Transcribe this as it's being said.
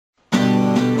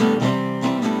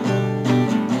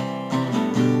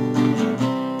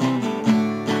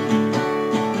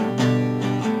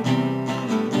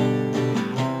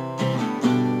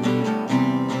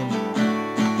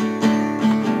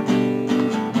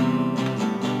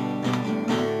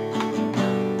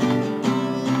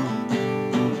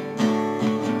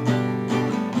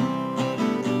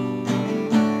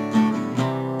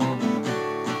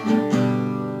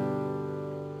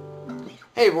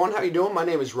Hey everyone, how you doing? My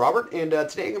name is Robert, and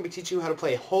today I'm going to be teaching you how to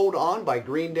play Hold On by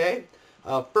Green Day.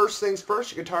 First things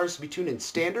first, your guitar is to be tuned in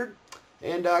standard,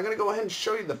 and I'm going to go ahead and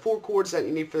show you the 4 chords that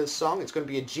you need for this song. It's going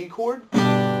to be a G chord,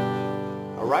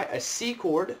 alright, a C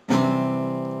chord,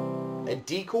 a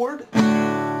D chord,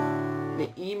 and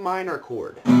an E minor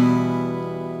chord.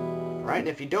 Alright, and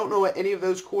if you don't know what any of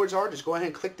those chords are, just go ahead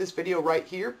and click this video right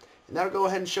here, and that'll go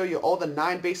ahead and show you all the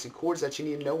 9 basic chords that you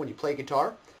need to know when you play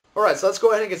guitar. Alright, so let's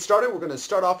go ahead and get started. We're going to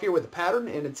start off here with a pattern,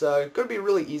 and it's going to be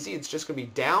really easy. It's just going to be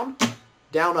down,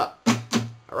 down, up.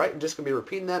 Alright, I'm just going to be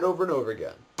repeating that over and over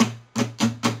again.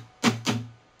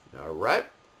 Alright,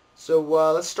 so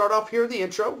let's start off here with the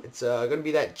intro. It's going to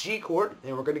be that G chord,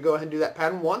 and we're going to go ahead and do that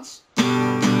pattern once.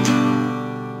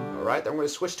 Alright, then we're going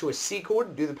to switch to a C chord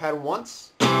and do the pattern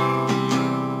once.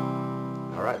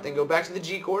 Alright, then go back to the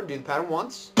G chord and do the pattern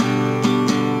once.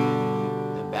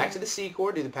 Then back to the C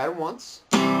chord, do the pattern once.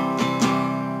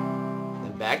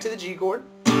 Then back to the G chord.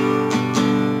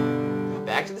 Then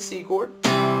back to the C chord.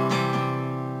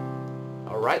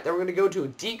 Alright, then we're going to go to a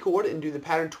D chord and do the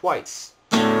pattern twice.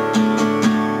 Alright,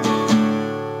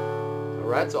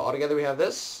 so all together we have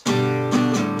this.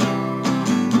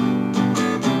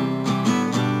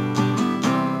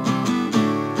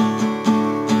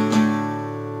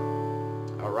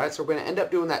 Alright, so we're going to end up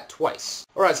doing that twice.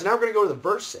 Alright, so now we're going to go to the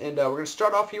verse, and we're going to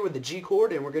start off here with the G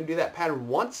chord, and we're going to do that pattern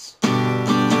once.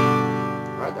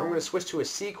 Alright, then we're going to switch to a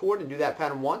C chord and do that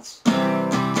pattern once.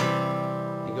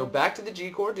 Then go back to the G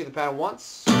chord, do the pattern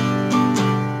once.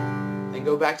 Then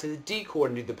go back to the D chord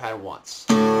and do the pattern once.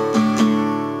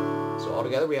 So all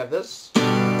together we have this.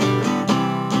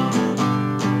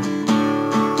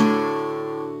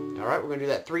 Alright, we're going to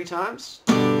do that 3 times.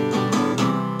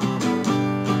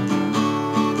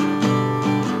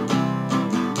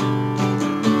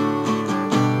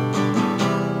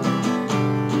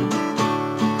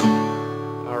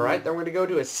 Alright, then we're going to go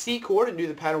to a C chord and do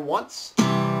the pattern once.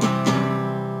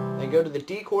 Then go to the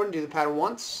D chord and do the pattern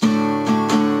once.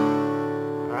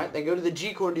 Alright, then go to the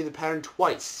G chord and do the pattern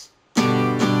twice.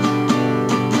 Alright,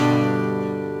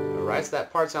 so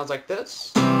that part sounds like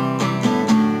this.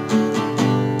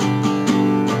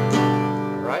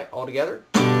 Alright, all together.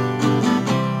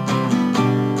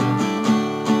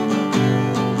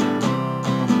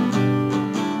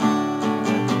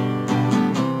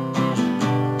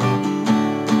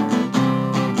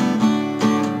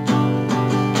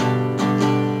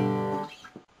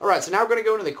 Alright, so now we're going to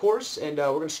go into the chorus, and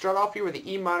we're going to start off here with the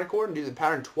E minor chord and do the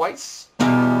pattern twice.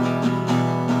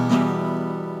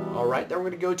 Alright, then we're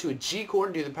going to go to a G chord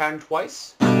and do the pattern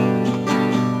twice.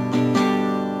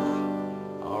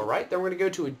 Alright, then we're going to go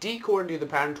to a D chord and do the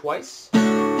pattern twice.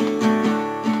 And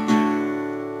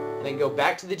then go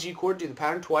back to the G chord and do the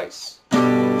pattern twice.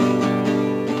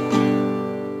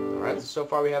 Alright, so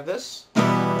far we have this.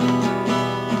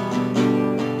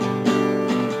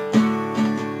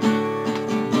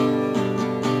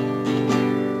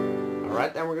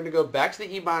 Alright, then we're going to go back to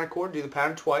the E minor chord and do the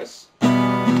pattern twice. And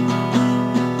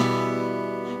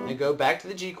go back to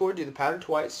the G chord, do the pattern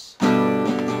twice.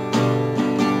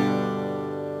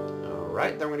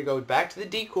 Alright, then we're going to go back to the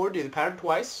D chord, do the pattern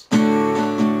twice.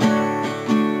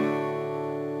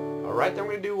 Alright, then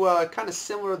we're going to do kind of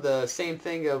similar, the same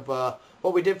thing of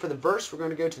what we did for the verse. We're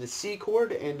going to go to the C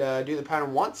chord and do the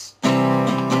pattern once.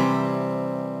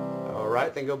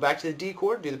 Alright, then go back to the D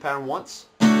chord, do the pattern once.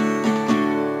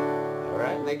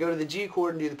 Alright, and then go to the G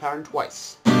chord and do the pattern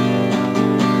twice.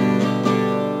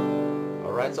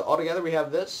 Alright, so all together we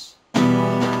have this.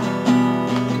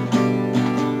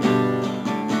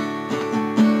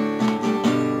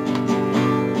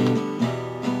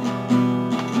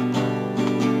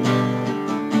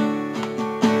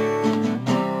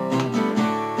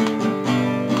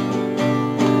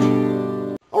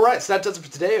 Alright, so that does it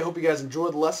for today. I hope you guys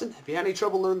enjoyed the lesson. If you had any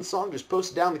trouble learning the song, just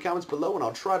post it down in the comments below and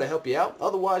I'll try to help you out.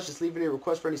 Otherwise, just leave any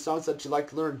requests for any songs that you'd like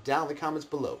to learn down in the comments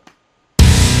below.